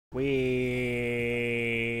Hey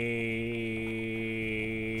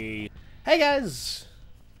guys!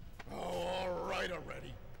 Oh, all right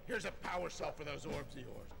already. Here's a power cell for those orbs of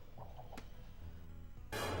yours.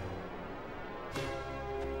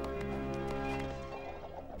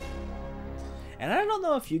 And I don't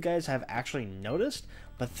know if you guys have actually noticed,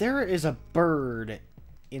 but there is a bird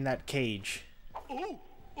in that cage. Oh!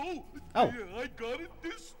 Oh. Yeah, I got it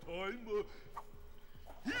this time.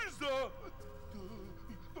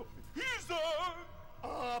 Here's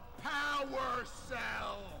A power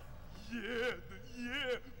cell! Yeah,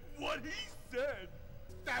 what he said.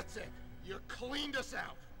 That's it. You cleaned us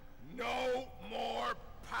out. No more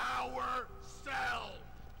power cell!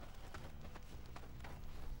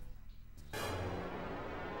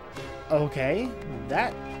 Okay,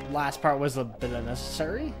 that last part was a bit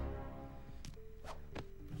unnecessary.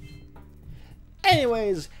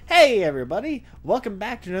 Anyways, hey everybody! Welcome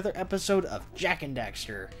back to another episode of Jak and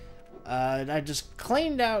Daxter. I just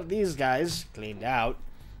cleaned out these guys.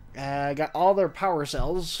 I got all their power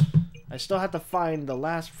cells. I still have to find the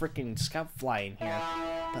last freaking scout fly in here,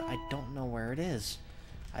 but I don't know where it is.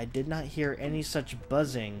 I did not hear any such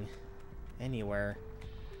buzzing anywhere.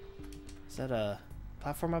 Is that a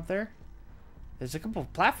platform up there? There's a couple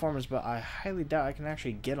of platforms, but I highly doubt I can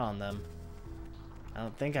actually get on them. I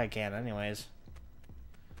don't think I can anyways.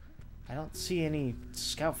 I don't see any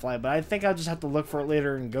scout fly, but I think I'll just have to look for it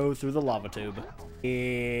later and go through the lava tube.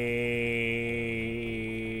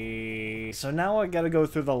 So now I gotta go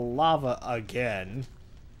through the lava again.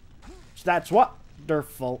 So that's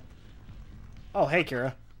wonderful. Oh, hey,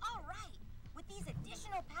 Kira. Alright, with these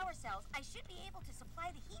additional power cells, I should be able to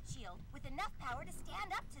supply the heat shield with enough power to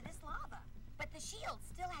stand up to this lava. But the shield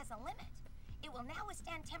still has a limit. It will now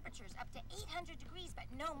withstand temperatures up to 800 degrees,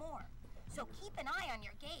 but no more. So keep an eye on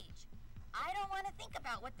your gauge. I don't want to think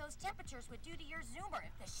about what those temperatures would do to your zoomer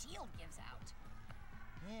if the shield gives out.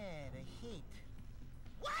 Yeah, the heat.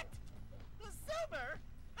 What? The zoomer?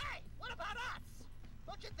 Hey, what about us?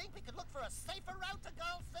 Don't you think we could look for a safer route to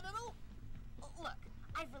Gull Citadel? Look,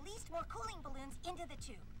 I've released more cooling balloons into the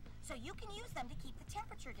tube, so you can use them to keep the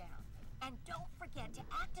temperature down. And don't forget to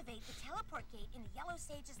activate the teleport gate in the Yellow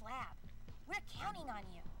Sage's lab. We're counting on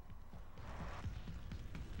you.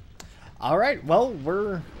 Alright, well,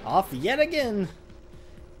 we're off yet again.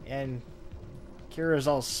 And Kira's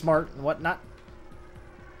all smart and whatnot.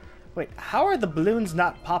 Wait, how are the balloons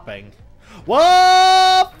not popping?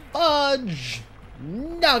 Whoa! Fudge!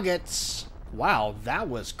 Nuggets! Wow, that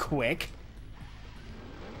was quick.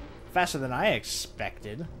 Faster than I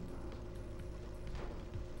expected.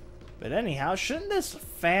 But anyhow, shouldn't this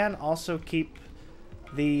fan also keep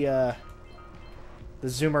the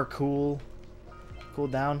zoomer cool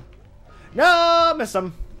down? No, missed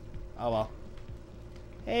him. Oh well.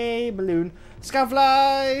 Hey, balloon,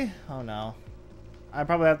 skyfly. Oh no, I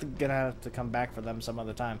probably gonna have to come back for them some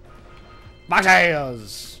other time.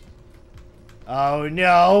 Boxers. Oh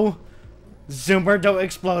no, zoomer, don't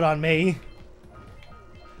explode on me.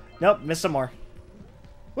 Nope, missed some more.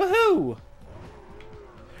 Woohoo!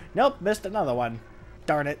 Nope, missed another one.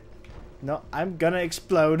 Darn it. No, I'm gonna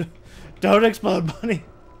explode. Don't explode, bunny.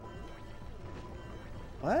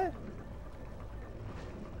 What?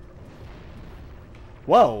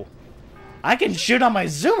 Whoa. I can shoot on my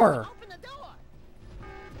zoomer. Open the door.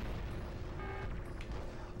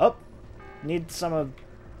 Oh. Need some of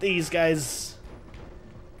these guys.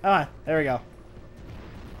 Come on. There we go.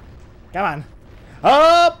 Come on.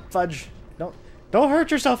 Oh, fudge. Don't hurt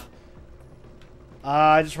yourself.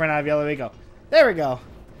 I just ran out of yellow. There we go. There we go.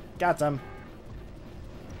 Got some.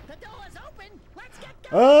 The door's open. Let's get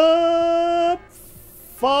going.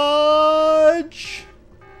 Fudge.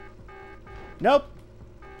 Nope.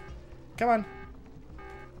 Come on.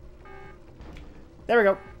 There we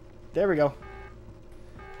go. There we go.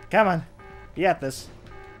 Come on. You got this.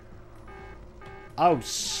 Oh,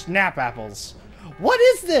 snap apples. What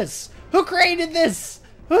is this? Who created this?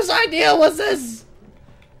 Whose idea was this?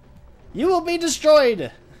 You will be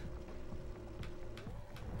destroyed.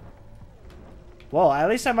 Well, at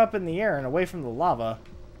least I'm up in the air and away from the lava.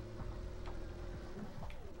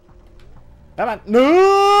 Come on.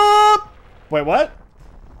 Nope. Wait, what?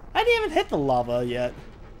 I didn't even hit the lava yet.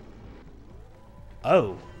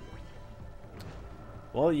 Oh.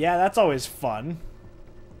 Well, yeah, that's always fun.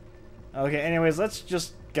 Okay, anyways, let's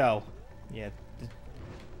just go. Yeah,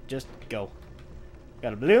 just go.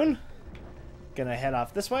 Got a balloon. Gonna head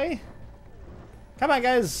off this way. Come on,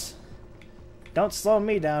 guys. Don't slow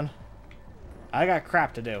me down. I got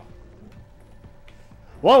crap to do.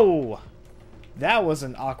 Whoa! That was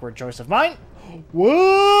an awkward choice of mine.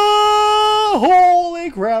 Whoa!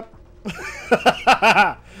 Holy crap!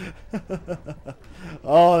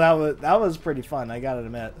 Oh, that was pretty fun, I gotta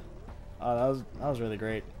admit. Oh, that was really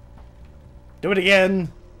great. Do it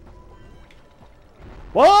again.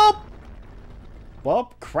 Whoop!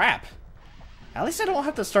 Whoop, crap. At least I don't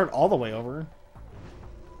have to start all the way over.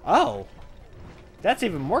 Oh. That's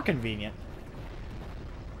even more convenient.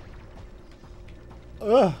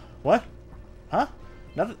 Ugh, what? Huh?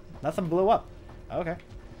 Nothing blew up. Okay.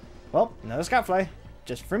 Well, another scoutfly.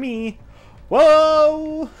 Just for me.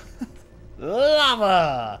 Whoa!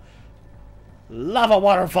 Lava! Lava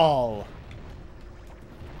waterfall!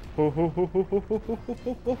 Whoa.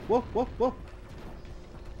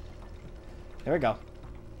 There we go.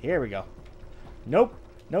 Here we go. Nope.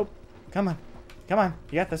 Come on.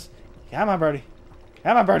 You got this. Come on, Brody.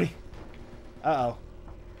 Uh-oh.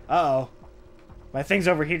 My thing's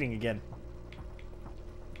overheating again.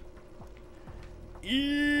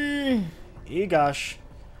 Gosh.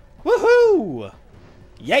 Woohoo!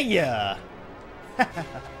 Yeah!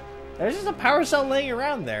 There's just a power cell laying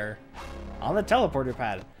around there. On the teleporter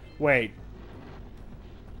pad. Wait.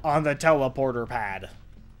 On the teleporter pad.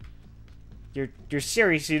 You're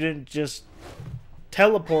serious? You didn't just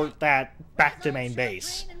teleport that back to main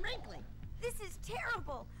base? This is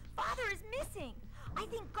terrible. Father is missing. I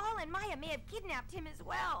think Gall and Maya may have kidnapped him as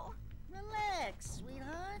well. Relax,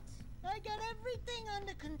 sweetheart. I got everything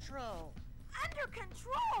under control. Under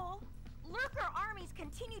control? Lurker armies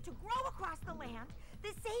continue to grow across the land. The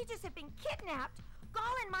sages have been kidnapped.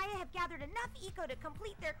 Gall and Maya have gathered enough eco to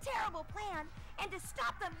complete their terrible plan. And to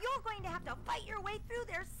stop them, you're going to have to fight your way through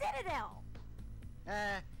their citadel.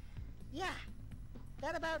 Yeah.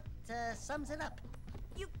 That about, sums it up.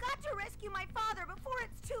 You've got to rescue my father before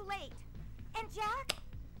it's too late. And Jack,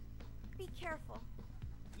 be careful.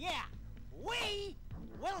 Yeah, we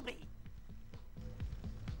will be.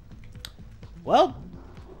 Well,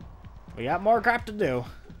 we got more crap to do.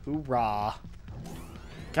 Hoorah.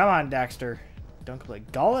 Come on, Daxter. Don't complain.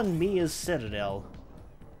 Gall and Mia's Citadel.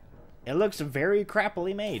 It looks very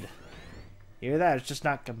crappily made. Hear that? It's just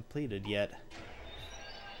not completed yet.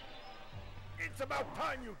 It's about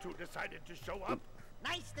time you two decided to show up.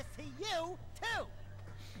 Nice to see you, too.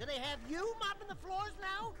 Do they have you mopping the floors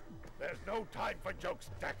now? There's no time for jokes,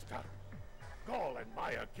 Daxter. Gall and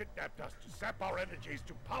Maya kidnapped us to sap our energies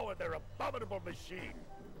to power their abominable machine.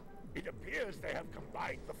 It appears they have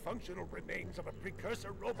combined the functional remains of a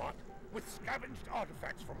precursor robot with scavenged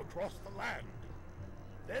artifacts from across the land.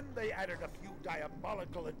 Then they added a few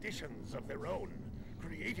diabolical additions of their own,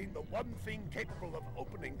 creating the one thing capable of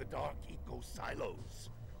opening the dark eco silos.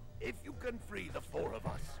 If you can free the four of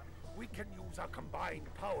us, we can use our combined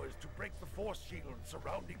powers to break the force shield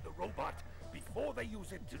surrounding the robot before they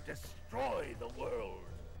use it to destroy the world.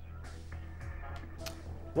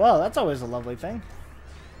 Well, that's always a lovely thing.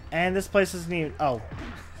 And this place isn't even... Oh.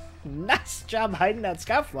 Nice job hiding that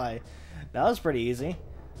scoutfly. That was pretty easy.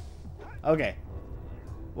 Okay.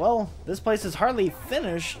 Well, this place is hardly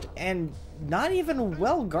finished and not even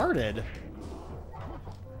well guarded.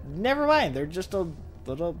 Never mind, they're just a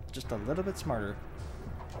little bit smarter.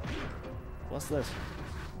 What's this?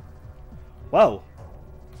 Whoa.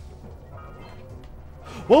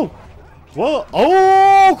 Whoa. Whoa.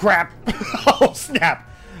 Oh, crap. Oh, snap.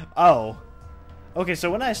 Oh. Okay,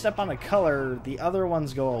 so when I step on a color, the other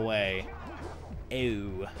ones go away.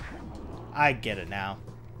 Ew. I get it now.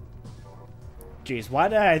 Jeez, why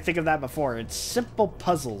did I think of that before? It's simple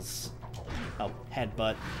puzzles. Oh,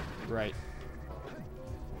 headbutt. Right.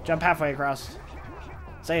 Jump halfway across.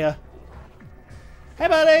 See ya. Hey,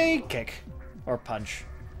 buddy! Kick. Or punch.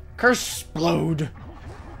 Curse-splode!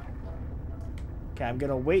 Okay, I'm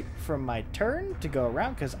gonna wait for my turn to go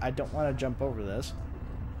around because I don't want to jump over this.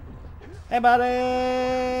 Hey,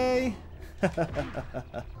 buddy!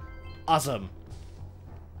 Awesome.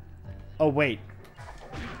 Oh, wait.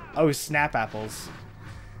 Oh, snap apples.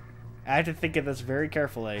 I have to think of this very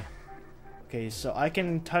carefully. Okay, so I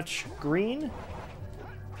can touch green.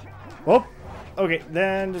 Whoop. Okay,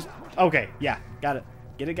 then just... Okay, yeah, got it.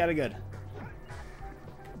 Got it good.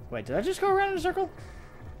 Wait, did I just go around in a circle?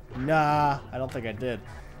 Nah, I don't think I did.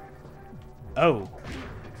 Oh.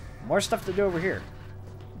 More stuff to do over here.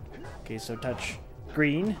 Okay, so touch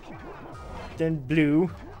green, then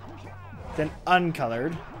blue, then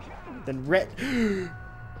uncolored, then red.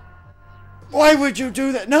 Why would you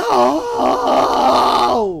do that? No!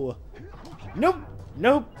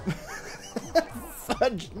 Nope.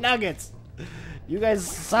 Fudge nuggets. You guys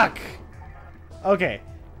suck. Okay,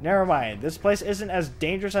 never mind. This place isn't as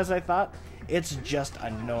dangerous as I thought. It's just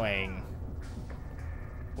annoying.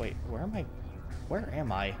 Wait, where am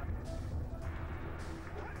I?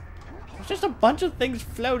 There's just a bunch of things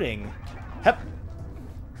floating. Hep.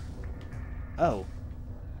 Oh.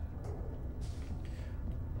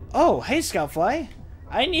 Oh, hey, Scoutfly.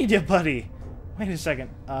 I need you, buddy. Wait a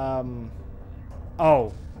second.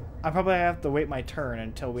 Oh. I probably have to wait my turn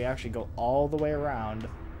until we actually go all the way around.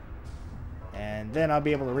 And then I'll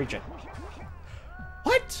be able to reach it.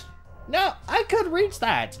 What? No, I could reach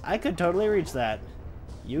that. I could totally reach that.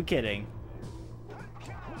 You kidding?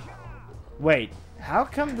 Wait, how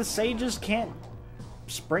come the sages can't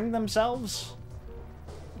spring themselves?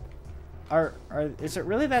 Is it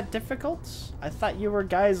really that difficult? I thought you were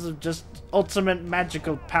guys of just ultimate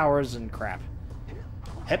magical powers and crap.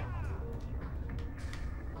 Hip.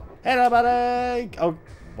 Hello, buddy! Oh,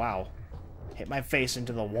 wow. Hit my face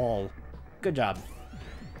into the wall. Good job.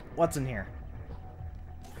 What's in here?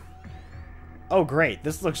 Oh, great.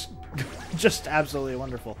 This looks just absolutely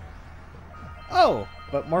wonderful. Oh,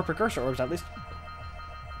 but more precursor orbs at least.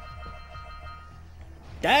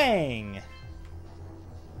 Dang!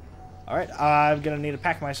 Alright, I'm gonna need to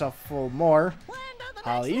pack myself full more.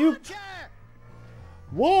 Alley-oop!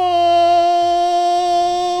 Whoa!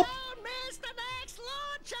 Don't miss the next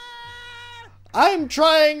launcher! I'm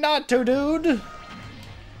trying not to, dude!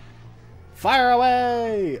 Fire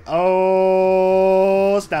away!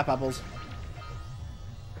 Oh, snap apples.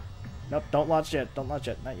 Nope, don't launch yet. Don't launch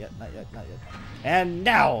yet. Not yet, not yet, not yet. And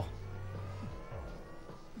now!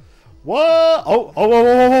 Whoa! Oh, oh,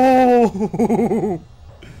 oh, oh, oh,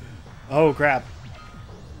 oh, crap.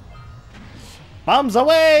 Bombs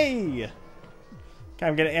away! Okay,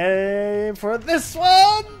 I'm gonna aim for this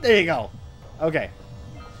one! There you go. Okay.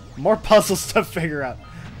 More puzzles to figure out.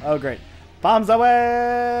 Oh, great. Bombs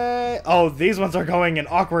away! Oh, these ones are going in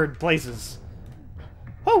awkward places.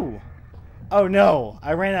 Whoo! Oh no,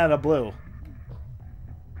 I ran out of blue.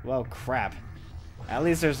 Well, crap. At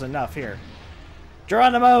least there's enough here.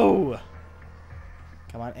 Geronimo!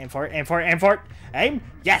 Come on, aim for it, aim for it, aim for it! Aim!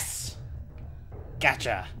 Yes!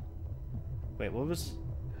 Gotcha! Wait, what was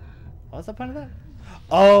the point of that?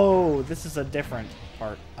 Oh, this is a different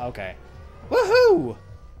part. Okay. Woohoo!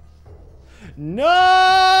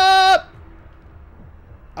 No!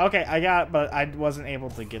 Okay, I got it, but I wasn't able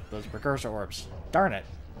to get those precursor orbs. Darn it.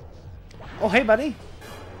 Oh, hey, buddy.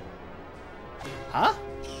 Huh?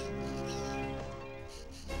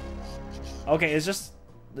 Okay, is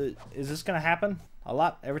this gonna happen a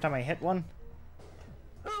lot every time I hit one?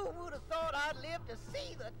 Who would have thought I'd live to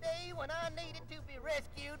see the day when I needed to be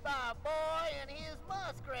rescued by a boy and his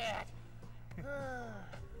muskrat?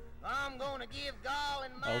 I'm gonna give Gall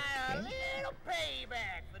and Maya a little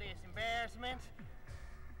payback for this embarrassment.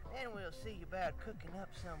 Then we'll see about cooking up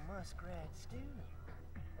some muskrat stew.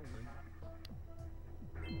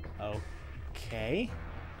 Okay.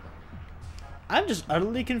 I'm just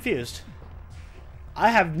utterly confused. I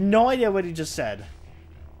have no idea what he just said.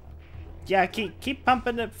 Yeah, keep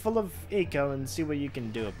pumping it full of eco and see what you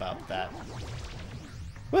can do about that.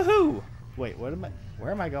 Woohoo! Wait,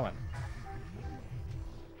 where am I going?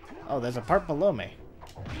 Oh, there's a part below me.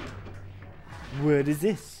 What is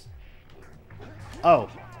this? Oh,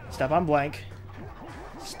 step on blank.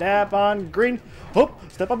 Step on green. Oh,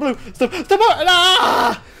 step on blue. Step on.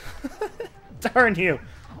 Ah! Darn you.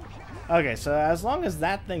 Okay, so as long as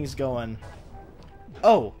that thing's going.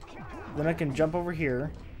 Oh, then I can jump over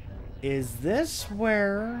here. Is this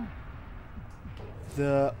where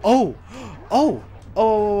the oh,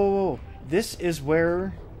 this is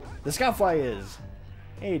where the Scoutfly is.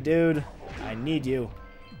 Hey, dude, I need you.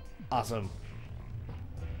 Awesome.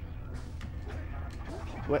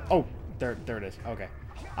 Wait, oh, there it is. Okay.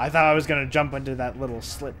 I thought I was gonna jump into that little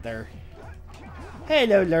slit there.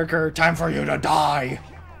 Hello, lurker. Time for you to die.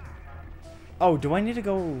 Oh, do I need to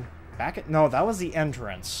go back? No, that was the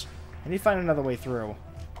entrance. I need to find another way through.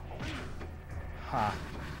 Huh.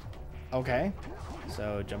 Okay.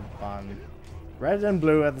 So jump on red and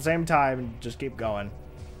blue at the same time and just keep going.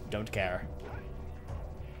 Don't care.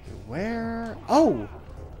 Where? Oh!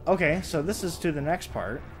 Okay, so this is to the next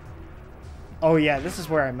part. Oh yeah, this is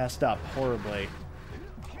where I messed up horribly.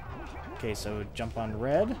 Okay, so jump on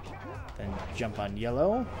red, then jump on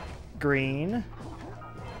yellow, green.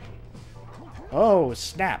 Oh,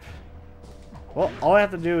 snap. Well, all I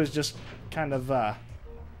have to do is just kind of, oh,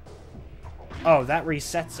 that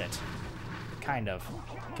resets it. Kind of.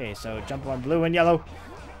 Okay, so jump on blue and yellow.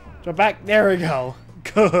 Jump back. There we go.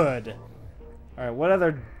 Good. Alright, what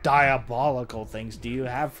other diabolical things do you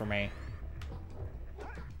have for me?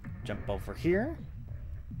 Jump over here.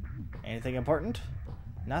 Anything important?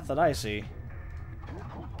 Not that I see.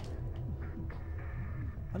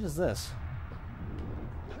 What is this?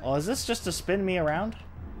 Oh, is this just to spin me around?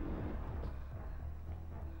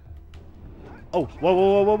 Oh, whoa,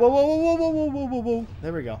 whoa, whoa, whoa, whoa, whoa, whoa, whoa, whoa, whoa, whoa.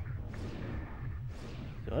 There we go.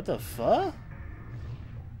 What the fuck?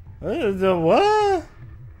 The what?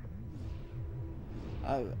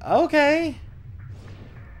 Okay.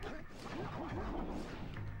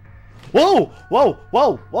 Whoa, whoa,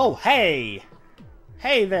 whoa, whoa, hey!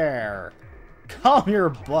 Hey there! Calm your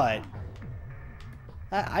butt.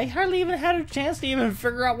 I hardly even had a chance to even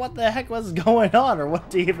figure out what the heck was going on or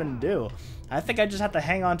what to even do. I think I just have to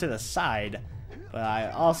hang on to the side. But I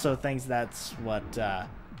also think that's what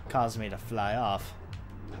caused me to fly off.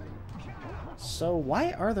 So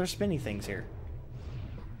why are there spinny things here?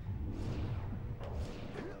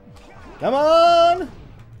 Come on!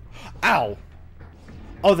 Ow!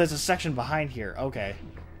 Oh, there's a section behind here. Okay.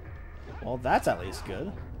 Well, that's at least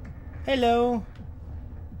good. Hello.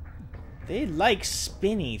 They like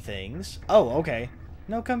spinny things. Oh, okay.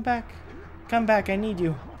 No, come back. Come back, I need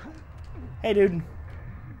you. Hey, dude.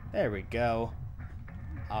 There we go.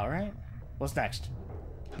 Alright. What's next?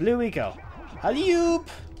 Blue Eco. Alley-oop!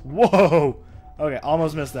 Whoa! Okay,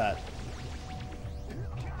 almost missed that.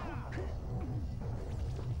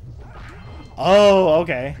 Oh,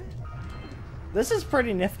 okay. This is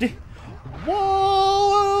pretty nifty.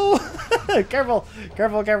 Whoa! Careful!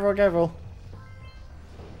 Careful, careful, careful.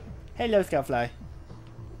 Hello, Scoutfly.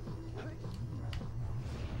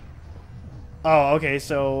 Oh, okay,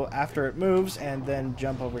 so after it moves and then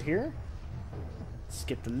jump over here.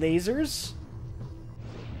 Skip the lasers.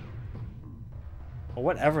 Or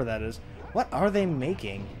whatever that is. What are they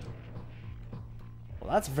making?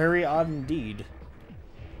 Well, that's very odd indeed.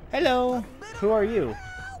 Hello! Who are you?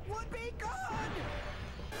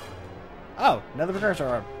 Oh, another precursor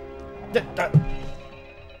orb.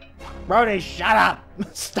 Brody, shut up!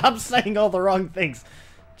 Stop saying all the wrong things.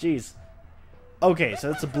 Jeez. Okay, so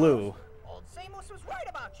it's a blue. Old Samos was right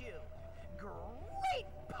about you. Great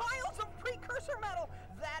piles of precursor metal.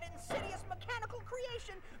 That insidious mechanical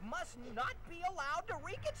creation must not be allowed to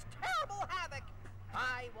wreak its terrible havoc.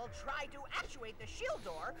 I will try to actuate the shield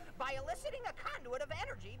door by eliciting a conduit of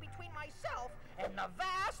energy between myself and the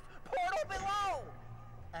vast portal below.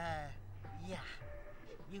 Yeah.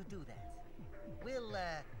 You do that. We'll,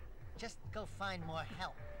 just go find more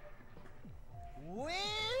help.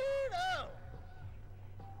 Weirdo!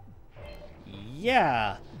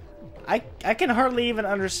 Yeah. I can hardly even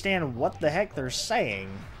understand what the heck they're saying.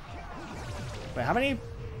 Wait, how many?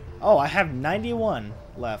 Oh, I have 91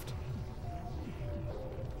 left.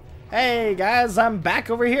 Hey guys, I'm back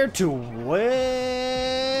over here to win.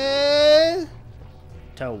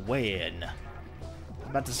 I'm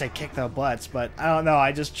about to say kick their butts, but I don't know.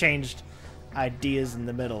 I just changed ideas in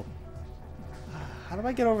the middle. How do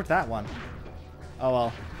I get over to that one? Oh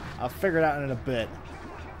well, I'll figure it out in a bit.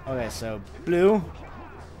 Okay, so blue,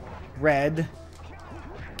 red,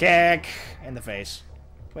 kick in the face.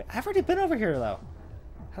 Wait, I've already been over here though.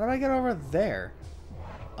 How do I get over there?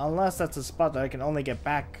 Unless that's a spot that I can only get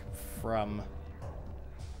back from.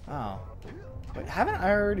 Oh. Wait, haven't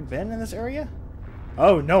I already been in this area?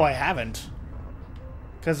 Oh, no, I haven't.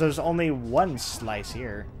 Because there's only one slice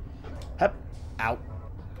here. Hup. Ow.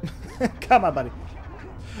 Come on, buddy.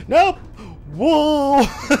 Nope. Whoa.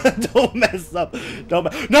 Don't mess up. No.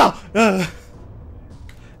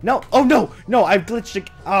 No. Oh, no. No, I've glitched it.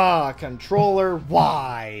 Ah, controller.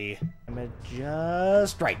 Why? I'm at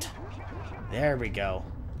just right. There we go.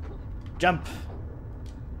 Jump.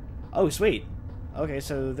 Oh, sweet. Okay,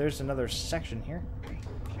 so there's another section here.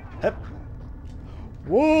 Hup.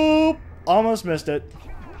 Whoop. Almost missed it.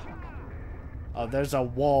 Oh, there's a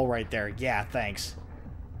wall right there. Yeah, thanks.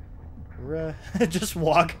 Just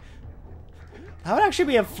walk. That would actually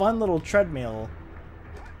be a fun little treadmill.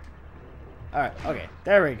 Alright, okay.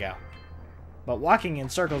 There we go. But walking in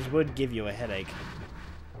circles would give you a headache.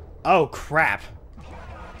 Oh, crap.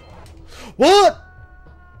 What?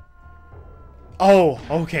 Oh,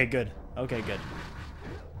 okay, good. Okay, good.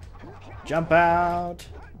 Jump out.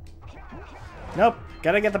 Nope.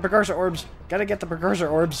 Gotta get the precursor orbs. Gotta get the precursor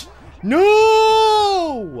orbs.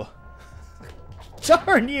 No!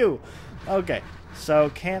 Darn you! Okay, so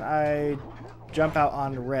can I jump out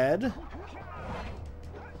on red?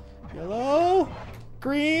 Yellow?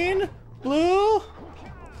 Green? Blue?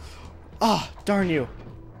 Oh, darn you.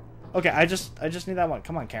 Okay, I just need that one.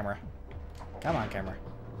 Come on, camera. Come on, camera.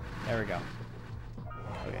 There we go.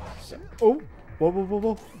 Okay, so... Oh! Whoa, whoa, whoa,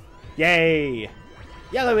 whoa. Yay!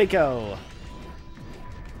 Yellow we go!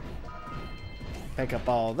 Pick up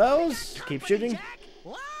all those. Keep shooting.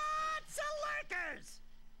 Lots of lurkers.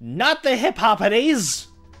 Not the hip-hoppities!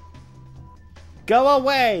 Go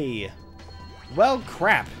away! Well,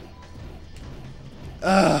 crap.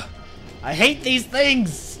 Ugh. I hate these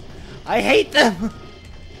things! I hate them!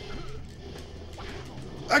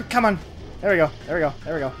 Come on. There we go. There we go.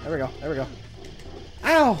 There we go. There we go. There we go.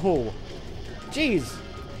 Ow! Jeez.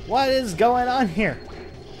 What is going on here?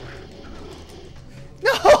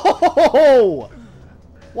 No!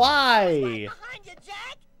 Why? Behind you,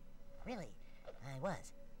 Jack! Really? I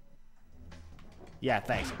was. Yeah,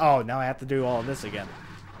 thanks. Oh, now I have to do all of this again.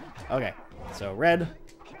 Okay. So red,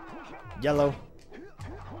 yellow,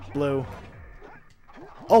 blue.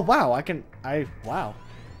 Oh, wow. Wow.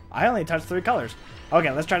 I only touched 3 colors. Okay,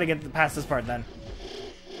 let's try to get past this part then.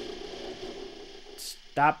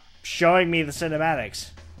 Stop showing me the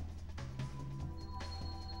cinematics.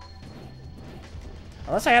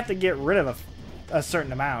 Unless I have to get rid of a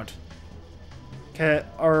certain amount.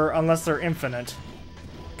 Or unless they're infinite.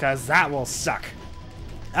 Because that will suck.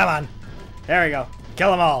 Come on. There we go.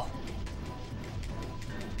 Kill them all.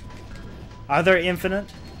 Are they infinite?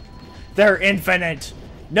 They're infinite.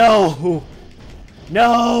 No.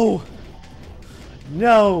 No.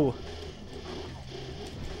 No.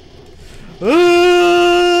 Ooh,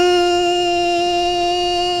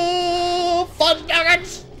 fun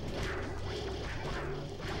nuggets.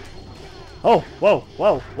 Oh, whoa,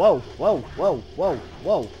 whoa, whoa, whoa, whoa, whoa,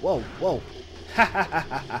 whoa, whoa, whoa. Ha ha ha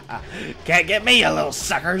ha ha. Can't get me, you little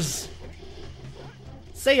suckers.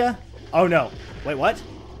 See ya. Oh no. Wait, what?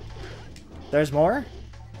 There's more?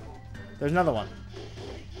 There's another one.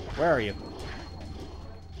 Where are you?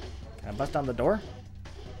 Can I bust down the door?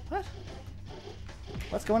 What?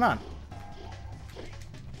 What's going on?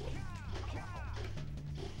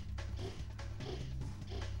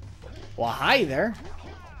 Well, hi there.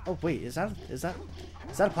 Oh wait, is that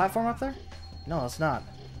a platform up there? No, it's not.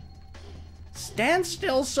 Stand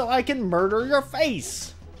still so I can murder your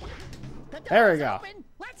face. There we go.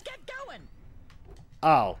 Let's get going.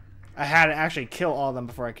 Oh, I had to actually kill all of them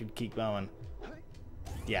before I could keep going.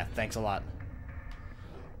 Yeah, thanks a lot.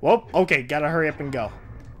 Whoa, okay, gotta hurry up and go.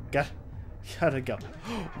 Gotta go.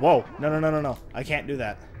 Whoa, no, no, no, no, no. I can't do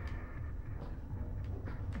that.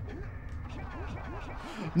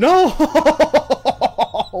 No!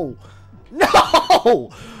 No!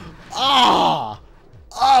 Ah!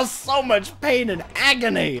 Oh, so much pain and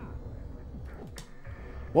agony!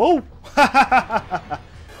 Whoa!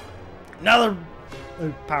 Another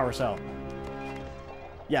power cell.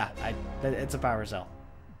 Yeah, it's a power cell.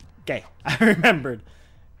 Okay, I remembered.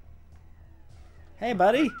 Hey,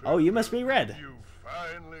 buddy. Oh, you must be Red. You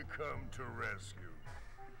finally come to rescue.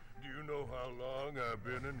 Do you know how long I've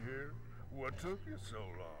been in here? What took you so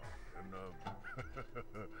long? And,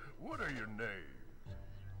 what are your names?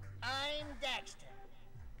 I'm Daxter.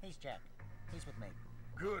 He's Jack. He's with me.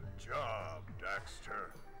 Good job,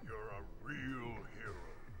 Daxter. You're a real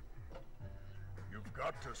hero. You've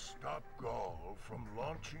got to stop Gaul from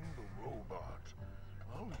launching the robot.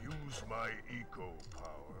 I'll use my eco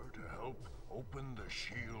power to help open the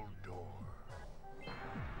shield door.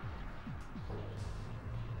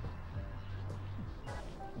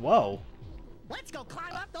 Whoa. Let's go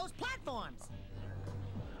climb up those platforms.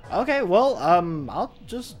 Okay, well, I'll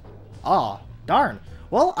just... Aw, darn.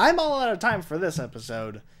 Well, I'm all out of time for this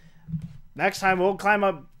episode. Next time we'll climb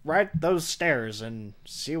up right those stairs and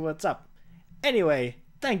see what's up. Anyway,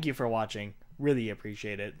 thank you for watching. Really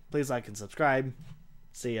appreciate it. Please like and subscribe.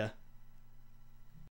 See ya.